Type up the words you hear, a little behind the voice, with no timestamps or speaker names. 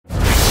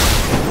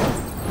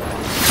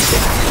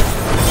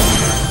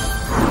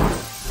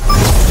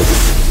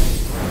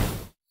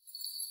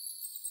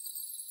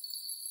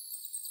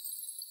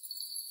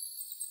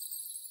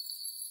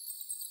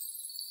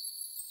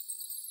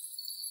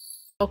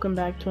Welcome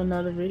back to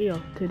another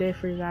video. Today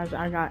for you guys,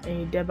 I got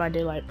a Dead by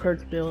Daylight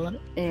perks build,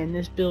 and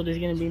this build is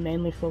going to be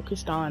mainly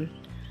focused on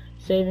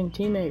saving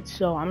teammates.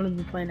 So I'm going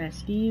to be playing as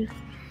Steve,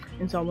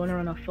 and so I want to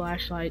run a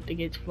flashlight to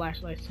get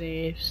flashlight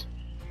saves.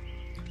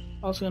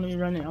 Also going to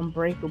be running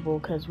Unbreakable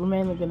because we're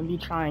mainly going to be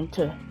trying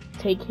to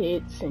take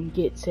hits and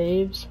get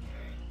saves.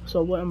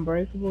 So what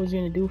Unbreakable is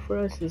going to do for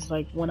us is,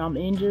 like, when I'm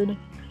injured,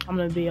 I'm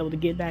going to be able to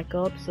get back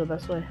up. So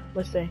that's why,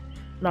 let's say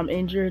when I'm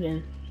injured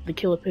and the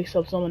killer picks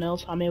up someone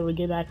else, I'm able to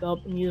get back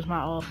up and use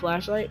my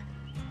flashlight.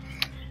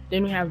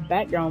 Then we have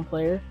Background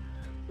Player,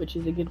 which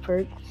is a good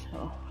perk.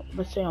 So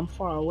let's say I'm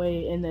far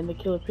away and then the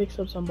killer picks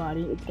up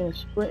somebody, it's going to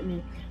sprint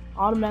me,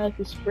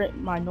 automatically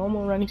sprint my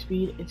normal running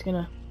speed. It's going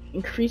to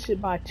increase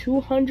it by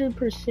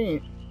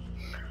 200%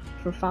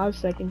 for 5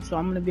 seconds, so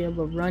I'm going to be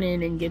able to run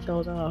in and get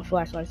those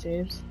flashlight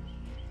saves.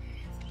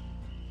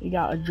 We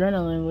got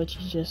Adrenaline, which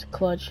is just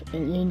clutch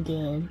and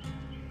in-game.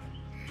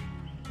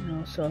 You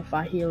know, so if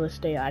I heal a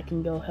state, I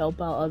can go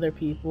help out other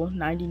people,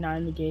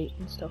 99 negate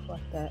and stuff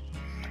like that.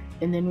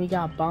 And then we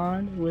got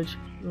Bond, which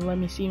will let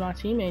me see my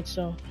teammates,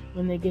 so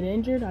when they get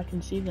injured, I can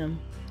see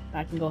them.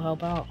 I can go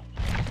help out.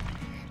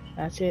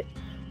 That's it.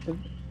 But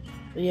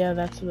yeah,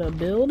 that's the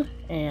build,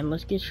 and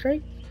let's get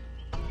straight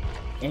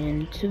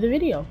into the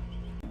video.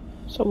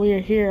 So we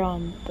are here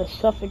on the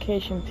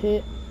Suffocation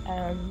Pit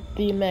and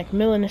the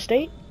Macmillan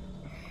Estate.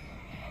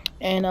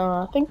 And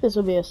I think this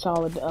will be a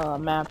solid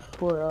map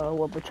for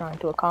what we're trying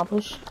to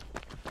accomplish.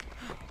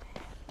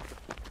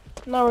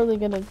 I'm not really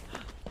gonna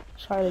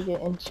try to get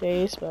in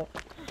chase, but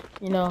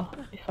you know,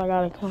 if I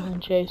gotta come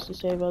in chase to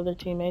save other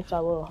teammates, I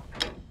will.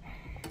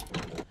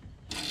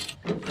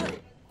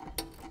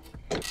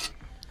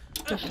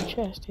 There's a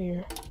chest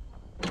here.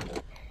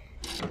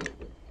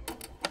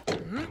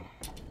 And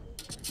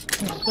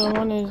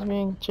someone is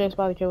being chased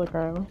by the killer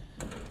currently.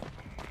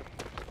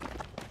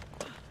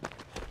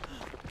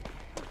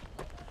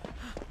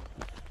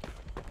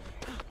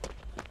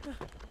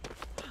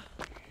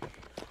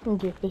 We'll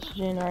get this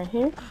gen right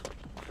here.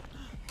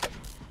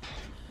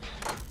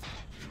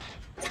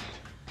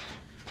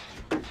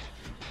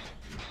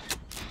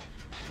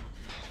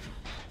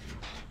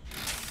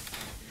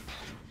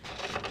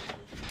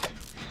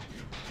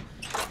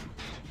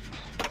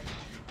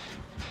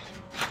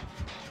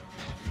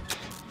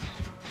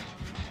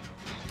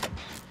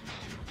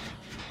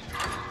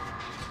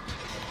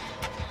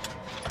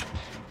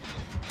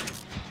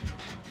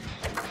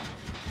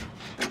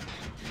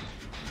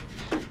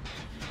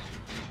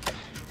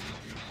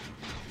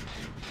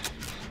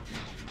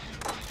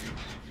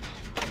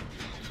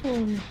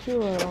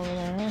 Killer over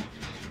there.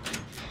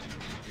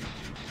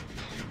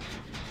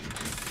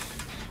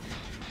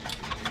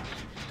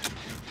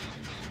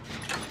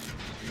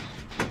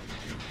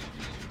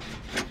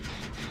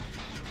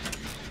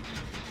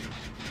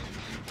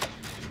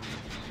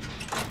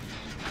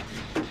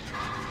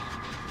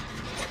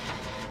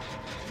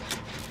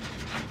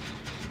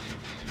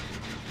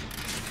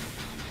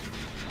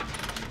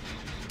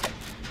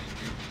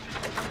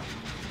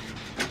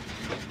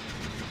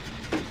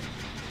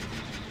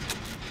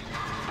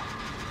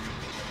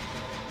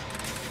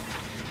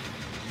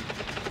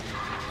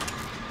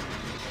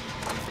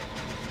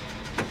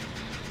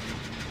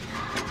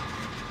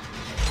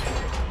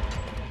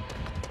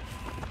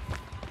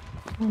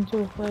 Into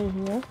the play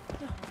here.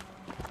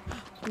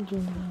 I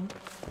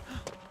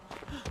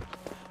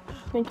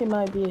think it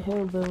might be a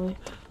hillbilly.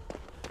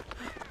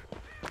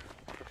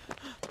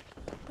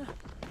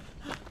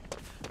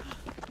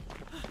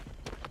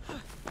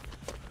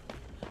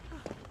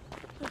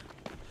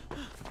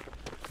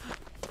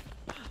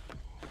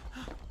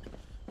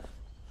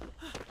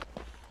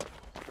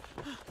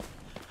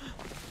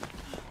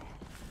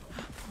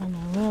 And a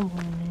Rambo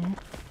in there.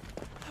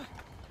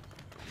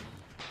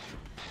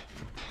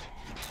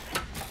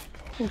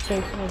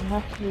 Okay, so it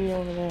has to be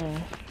over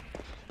there.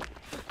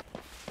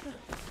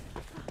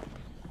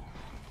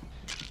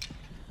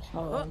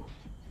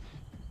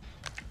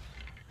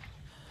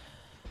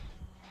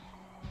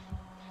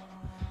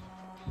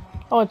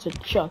 Oh, it's a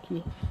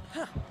Chucky.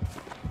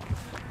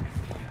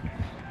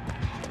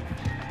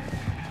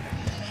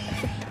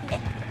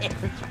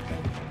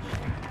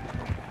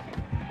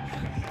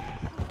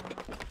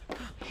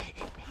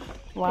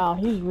 Wow,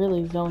 he's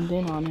really zoned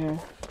in on her.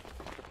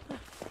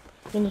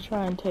 Gonna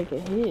try and take a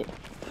hit.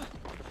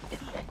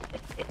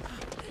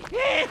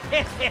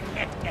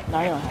 No,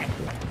 you don't have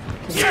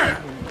to.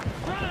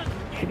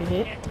 Take a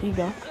hit. Here you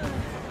go.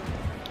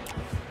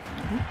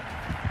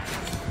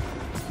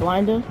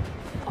 Blind him.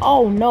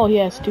 Oh no, he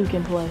has two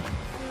can play.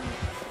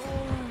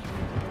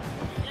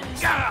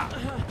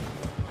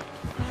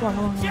 Come on,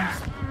 come on, come on.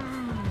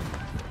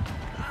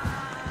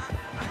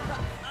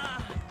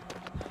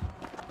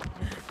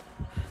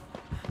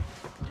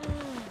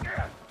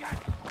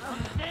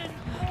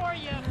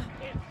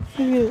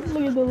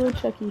 Look at the little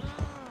Chucky.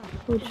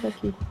 Little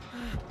Chucky.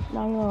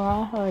 Not gonna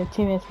lie, our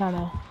teammate's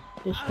kinda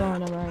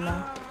destroying him right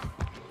now.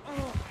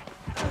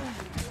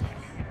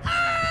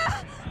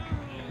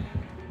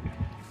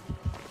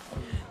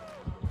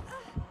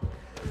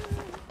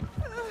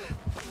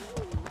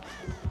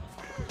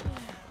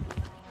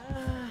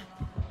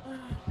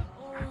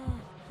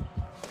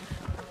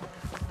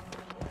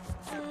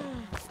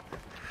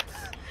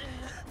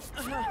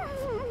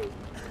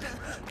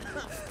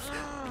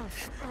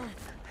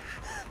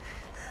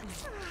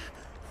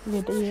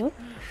 Get the heal.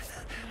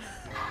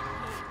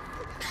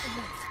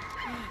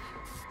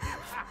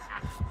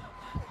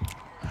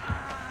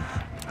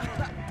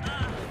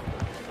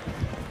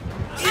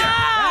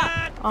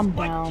 I'm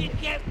down. What you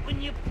get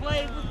when you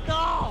play with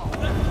dolls?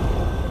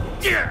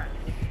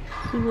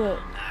 See what?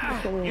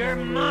 You're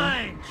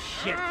mine,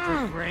 shit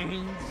for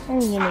brains. I'm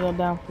gonna go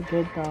down for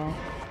good though.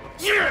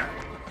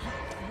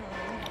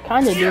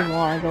 Kinda did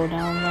want to go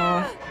down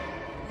though.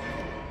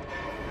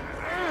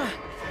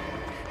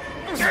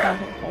 You're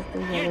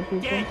dead, you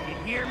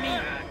hear me?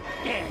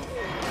 Dead.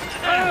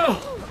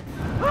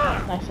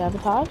 Nice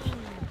sabotage.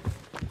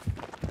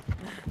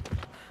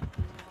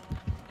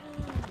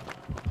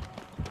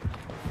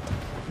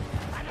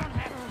 I don't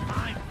have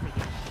time for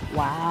this.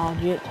 Wow,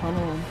 jet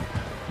tunneling.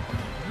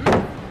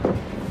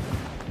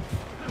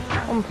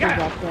 I'm gonna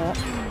forget that.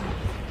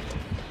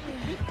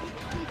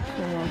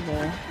 Right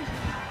there.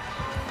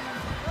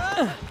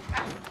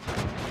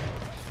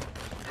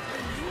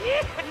 You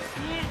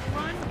can't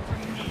run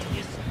from me,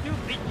 you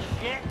stupid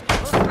shit.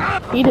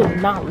 He does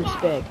not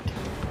respect.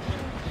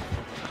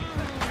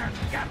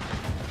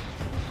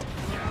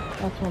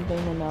 That's one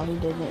thing to know, he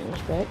doesn't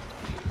respect.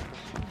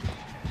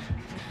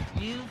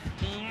 You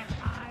can't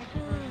hide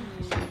from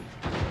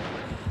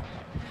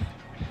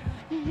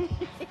me.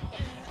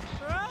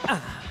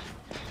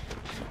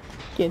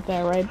 Get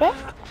that right back.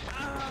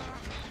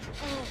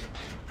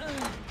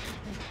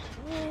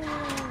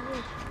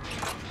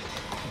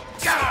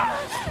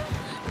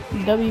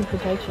 W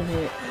protection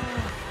hit.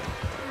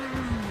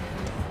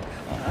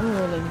 I'm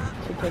willing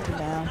to take it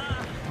down.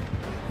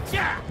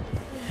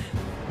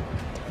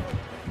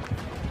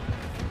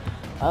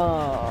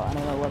 Oh, I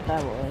don't know what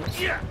that was.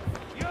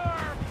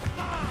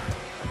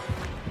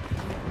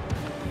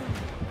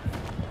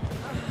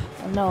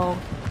 No.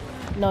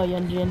 No,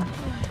 Yunjin.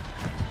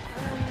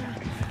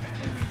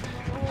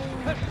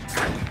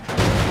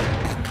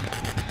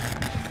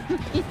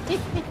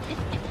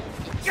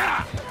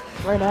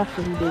 Right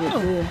after he did it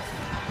too.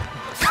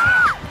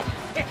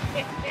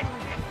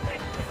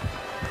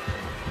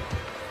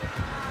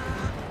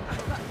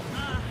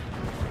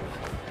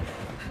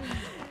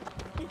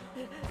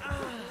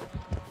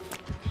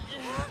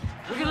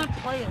 We're gonna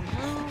play a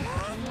little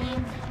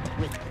game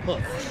with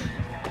hooks.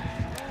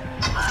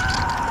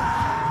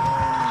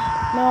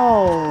 No.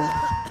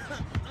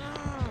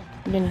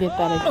 I'm gonna get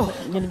that.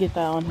 I'm gonna get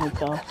that on hook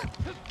though.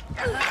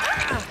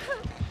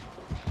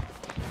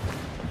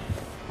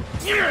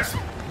 Yes.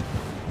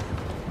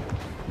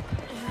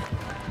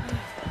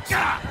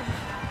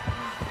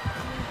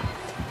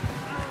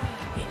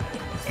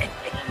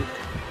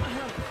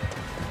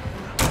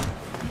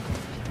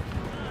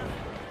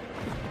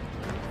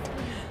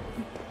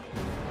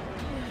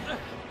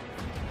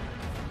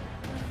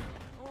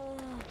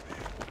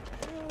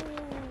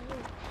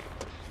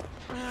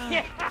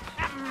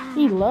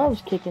 He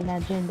loves kicking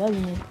that gym,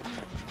 doesn't he?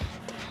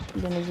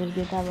 You gonna just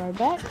get that right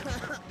back?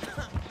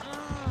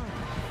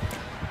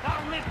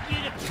 I'll rip you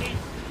to pieces.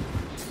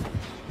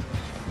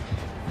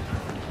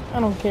 I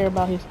don't care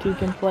about his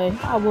kicking play.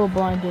 I will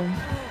blind him.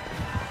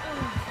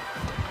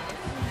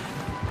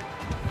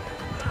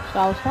 So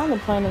I was kind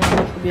of planning on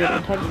this to be a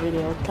protect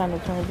video. It's kind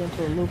of turned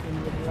into a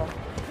looping video.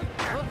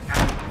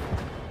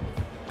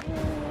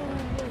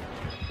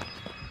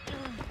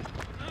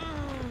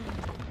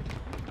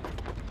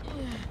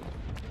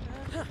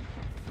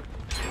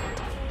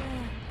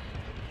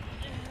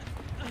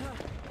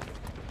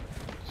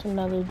 It's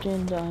another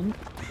gen done.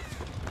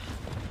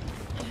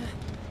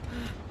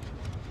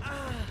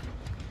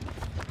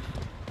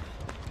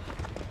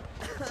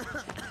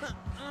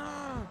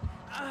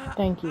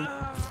 Thank you.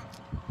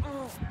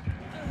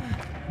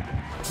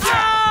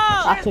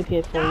 I took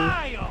it for you.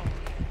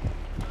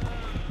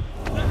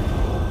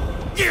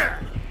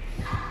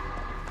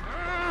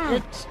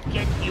 Let's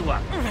get you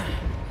up.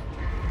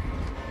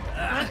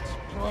 Let's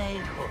play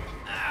hook.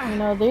 You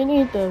know, they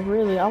need to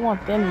really, I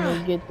want them to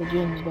get the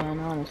gens done,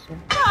 honestly.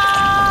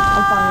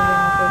 I'm finally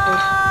getting my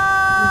first.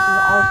 This is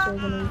also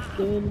gonna be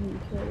good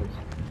because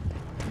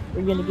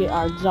we're gonna get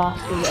our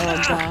exhausted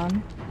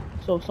gone.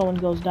 So if someone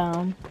goes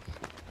down,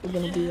 we're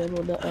gonna be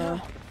able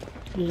to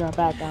use our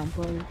background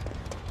player.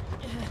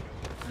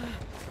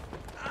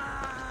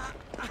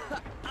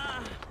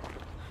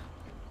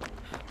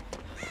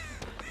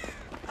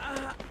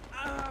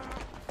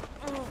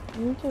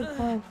 You take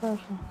fire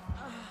pressure.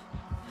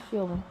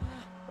 Kill me.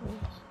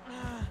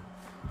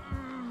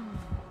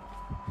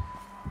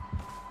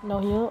 No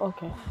heal?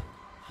 Okay.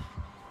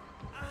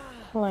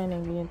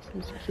 Planning against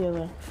this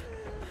killer.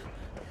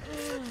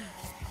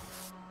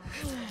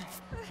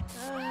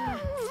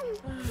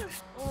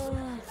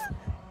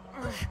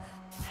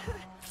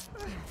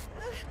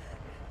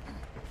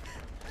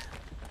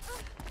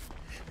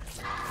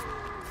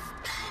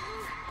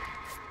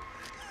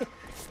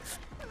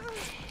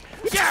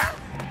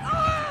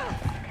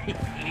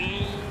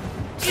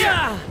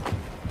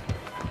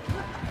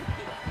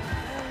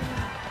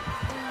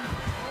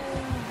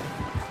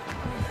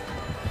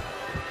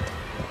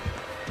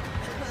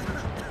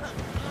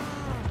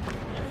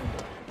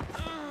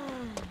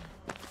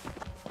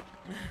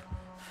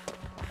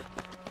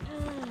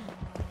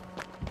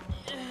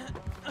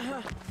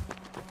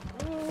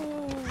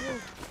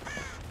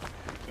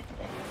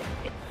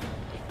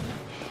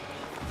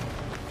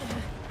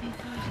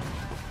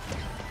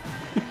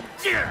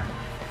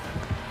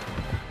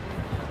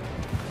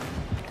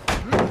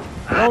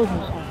 Those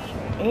must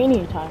have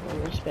any type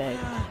of respect.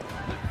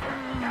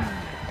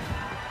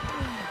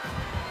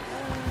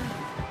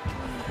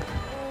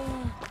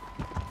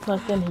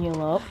 Let them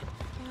heal up,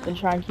 then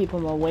try and keep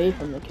him away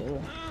from the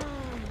killer.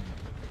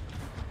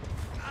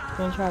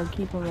 Then try and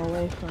keep him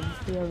away from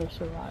the other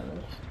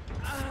survivors.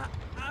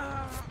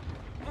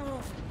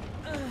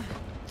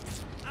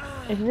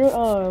 If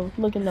you're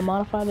looking to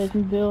modify this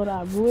build,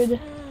 I would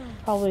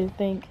probably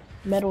think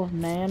Metal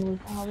Man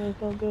would probably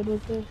go good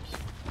with this.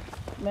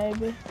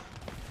 Maybe.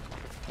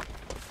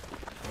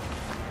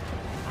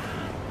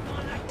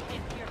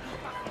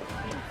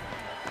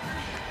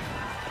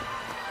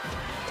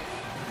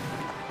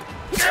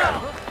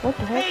 What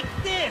the heck?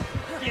 Take this!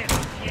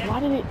 Why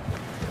did it?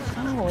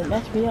 Oh, it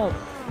messed me up.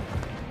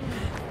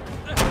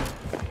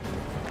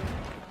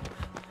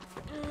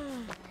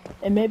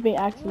 It made me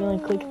accidentally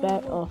click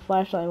that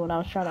flashlight when I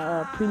was trying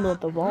to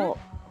preload the vault.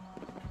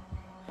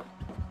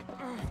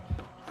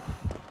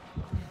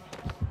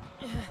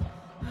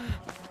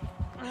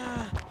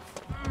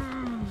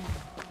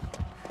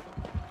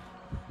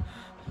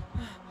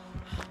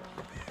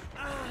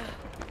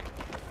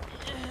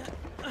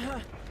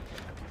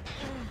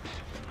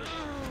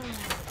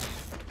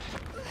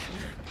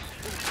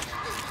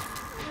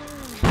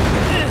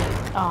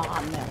 Oh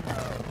man.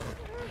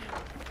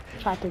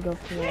 Tried to go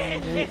for the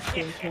root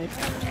quick.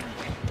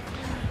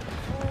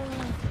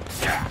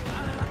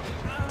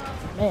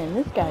 Man,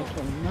 this guy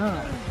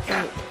cannot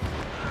fight.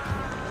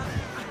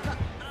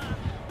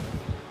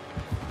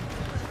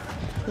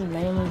 He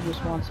mainly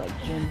just wants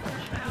like gym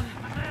push.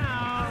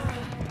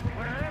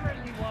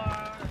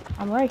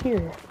 I'm right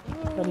here,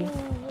 buddy.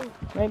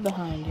 Right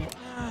behind you.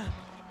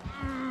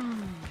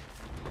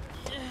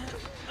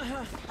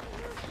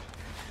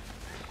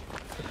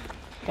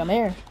 Come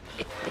here.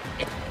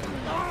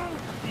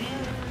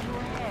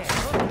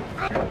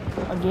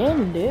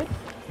 Again, dude.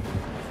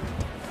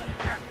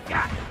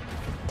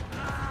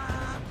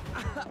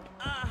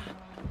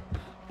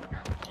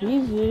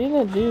 He's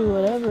gonna do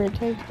whatever it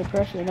takes to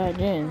pressure that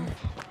in.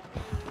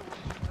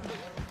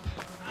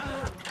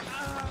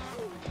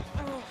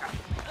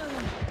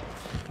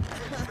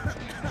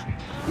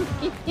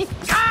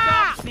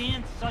 Stop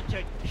being such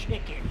a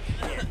chicken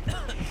shit.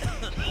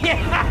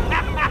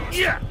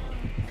 Yeah.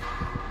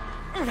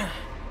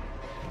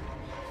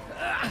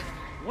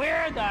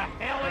 Where the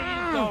hell are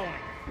you going?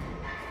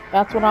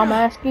 That's what I'm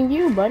asking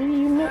you, buddy.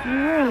 You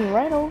ran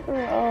right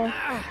over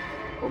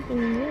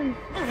opening in.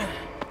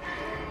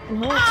 I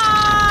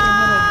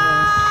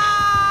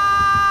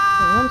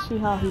want to see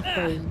how he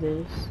plays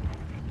this.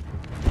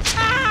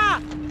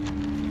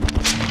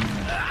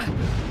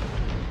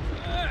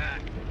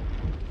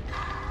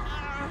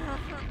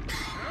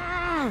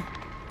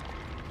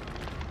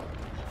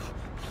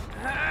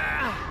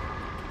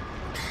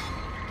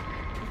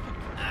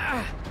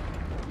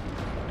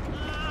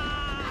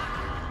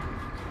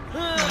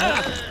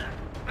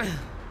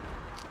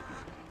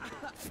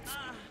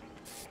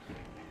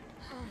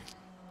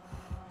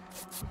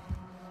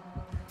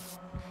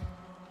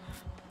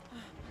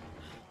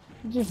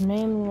 Just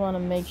mainly want to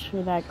make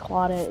sure that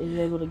Claudette is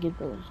able to get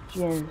those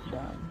gens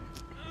done.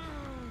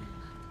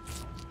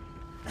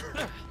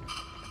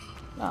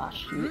 Ah,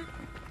 shoot.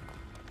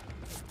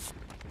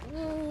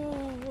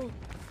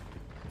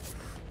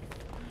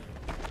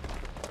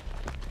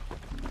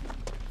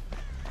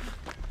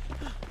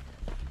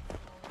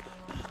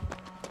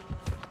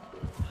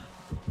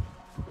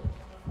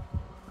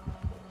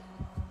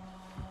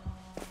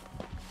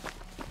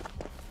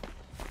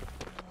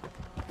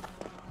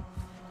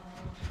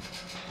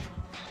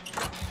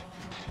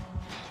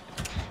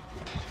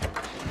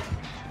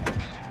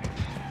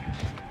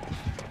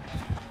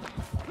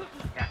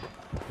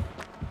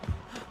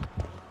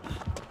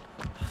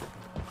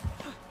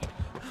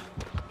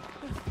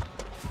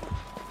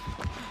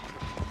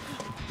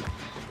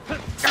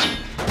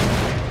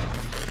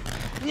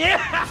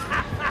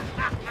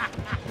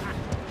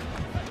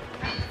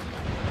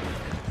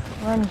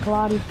 Run,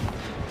 Claudie.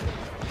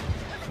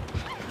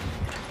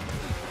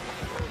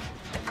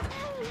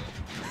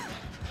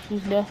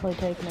 She's definitely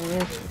taking a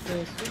risk with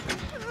this.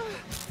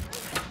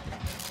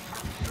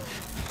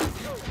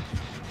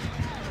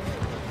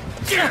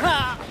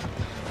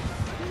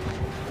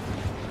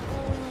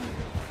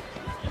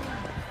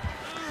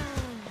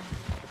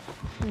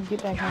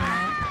 Get back on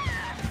that.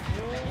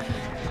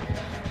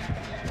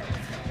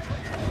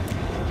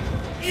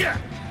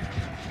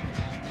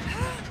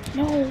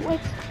 No, what?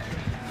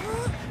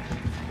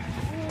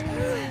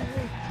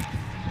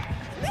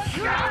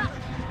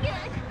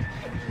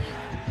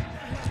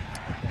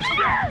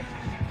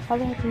 How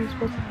the heck are you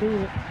supposed to do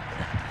it?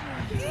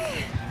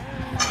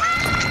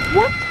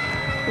 What?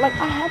 Like,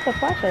 I had the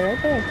flashlight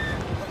right there.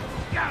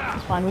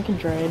 It's fine, we can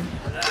trade.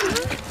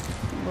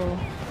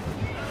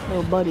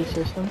 Little buddy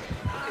system.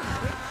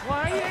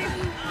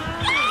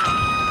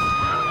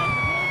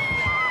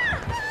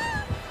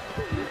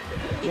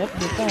 Yep,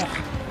 get that.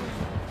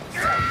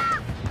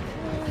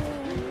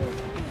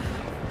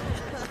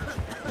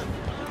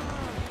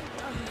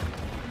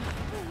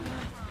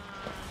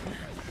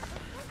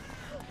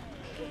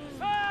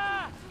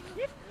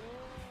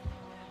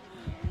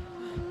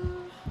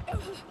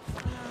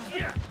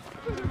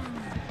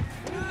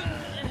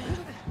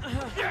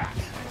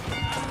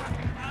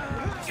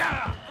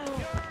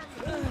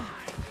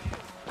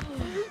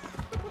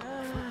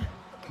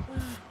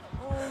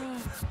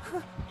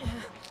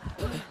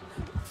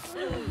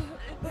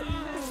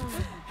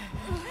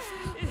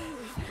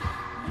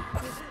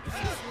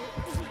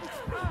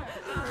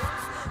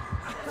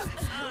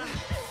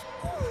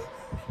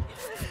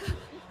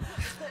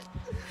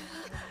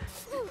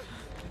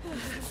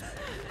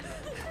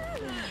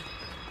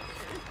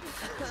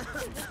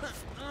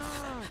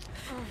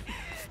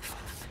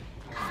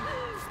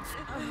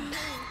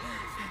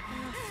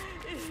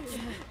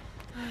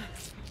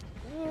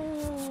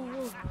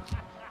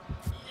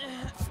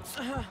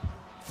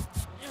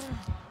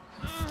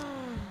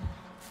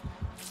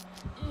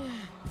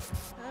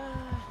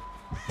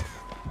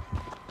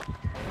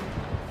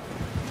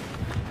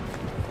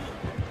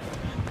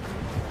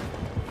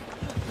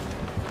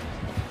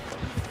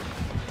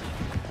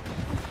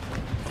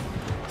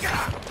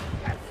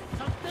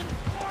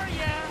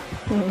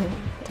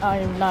 I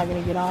am not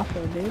gonna get off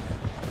though, dude.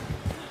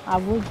 I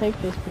will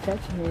take this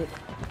protection hit.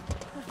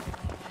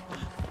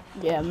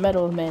 Yeah,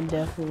 Metal Man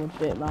definitely would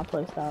fit my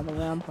playstyle the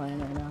way I'm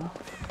playing right now.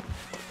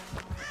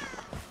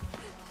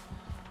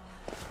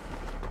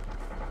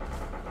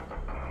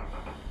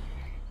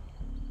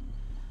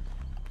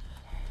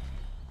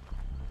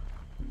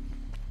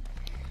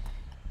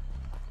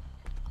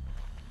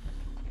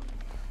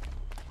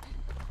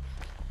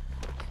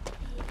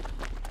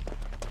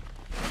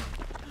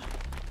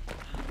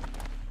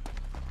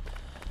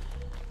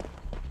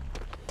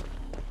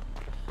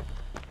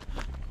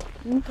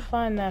 We need to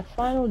find that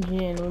final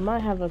gen. We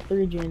might have a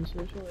 3 gen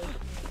situation.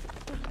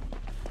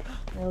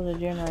 There's a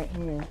gen right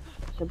here.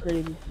 It's a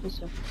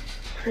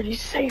pretty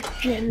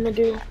safe gen to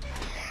do.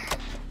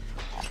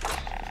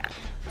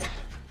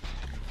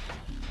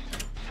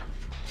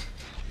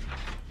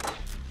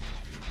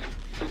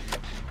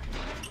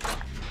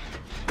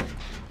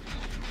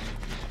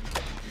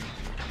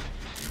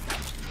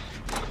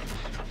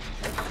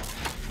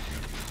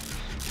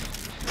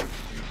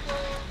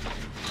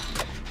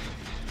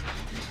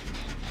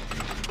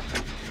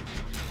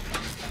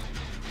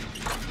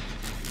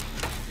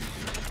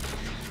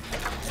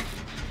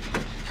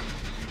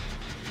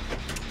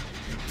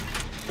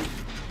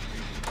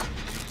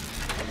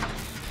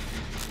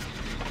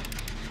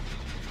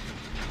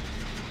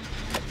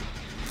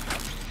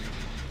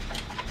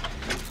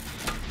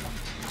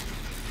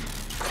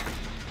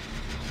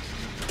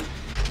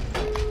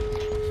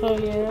 So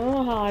yeah, you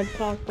know how I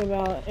talked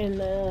about in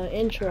the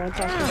intro, I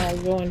talked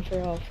about going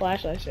for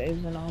flashlight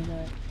saves and all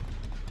that,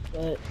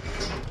 but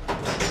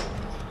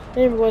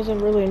it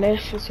wasn't really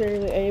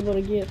necessarily able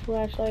to get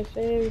flashlight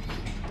saves,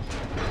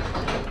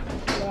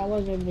 but I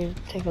was able to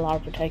take a lot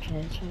of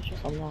protection, so it's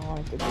just something I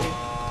wanted to do.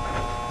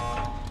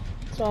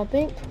 So I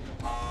think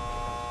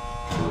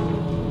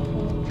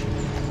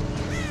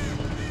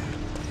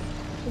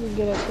pretty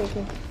good at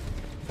taking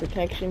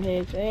protection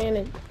hits, and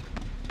it's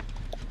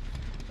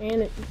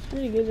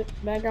pretty good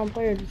background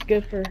player. It's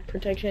good for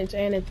protection hits,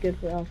 and it's good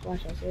for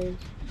flashlight saves.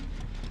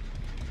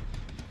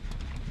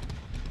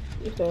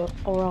 It's a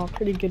overall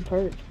pretty good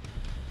perk.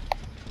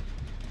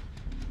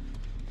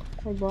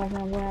 Like black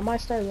on white. I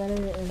might start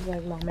running it as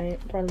like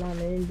part of my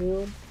main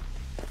build.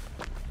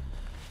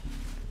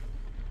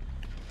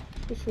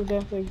 This is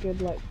definitely good,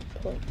 like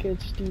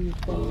good Steve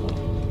play.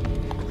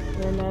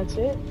 And that's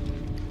it.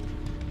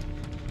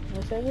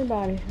 That's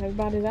everybody.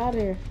 Everybody's out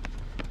here.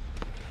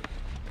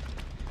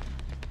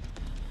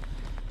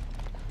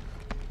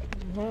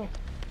 Wow.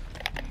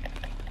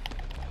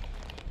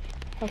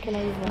 How can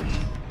I use that?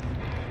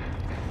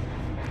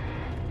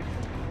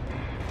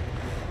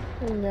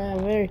 Yeah,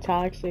 very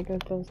toxic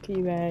with those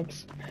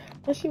teabags.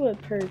 Let's see what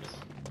perks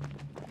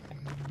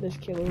this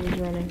killer was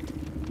running.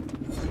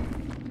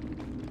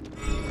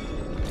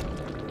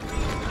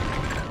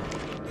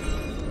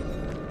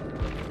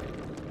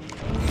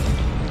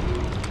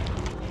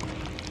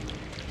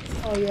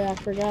 Oh yeah, I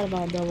forgot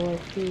about double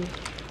XP.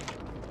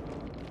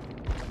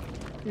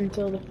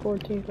 Until the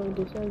 14th of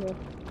December.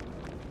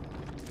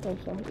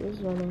 That's how he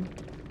is running.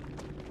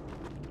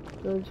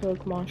 Bird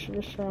Hook, Monster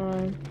the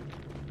Shrine.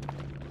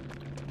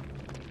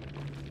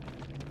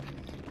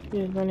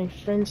 He's running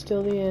Friends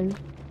till the end.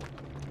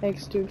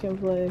 X2 can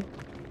play.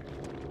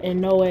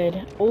 And no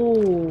Ed.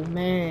 Oh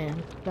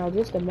man. Now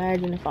just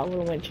imagine if I would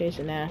have went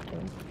chasing after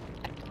him.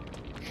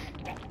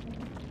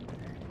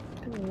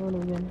 That would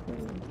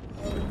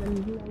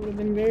have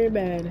been very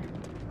bad.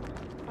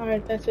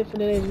 Alright, that's it for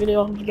today's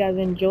video. Hope you guys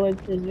enjoyed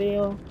this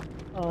video.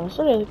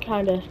 Sort of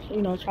kinda,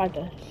 you know, tried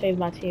to save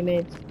my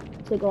teammates.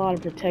 Took a lot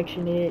of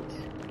protection hits.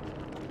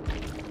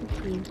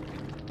 Let's see.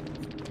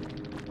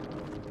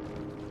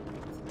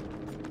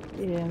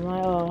 Yeah,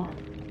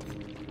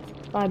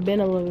 my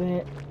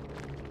benevolent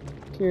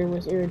here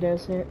was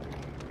iridescent.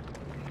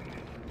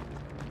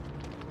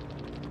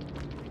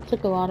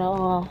 Took a lot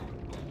of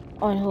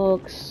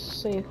unhooks,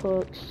 safe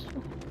hooks,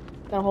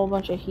 got a whole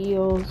bunch of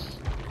heals,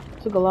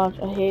 took a lot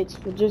of hits,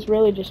 but just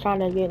really just trying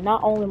to get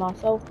not only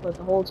myself but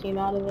the whole team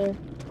out of there.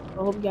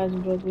 So I hope you guys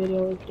enjoyed the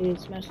video. If you did,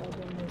 smash that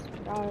button and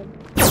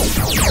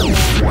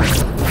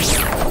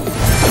subscribe.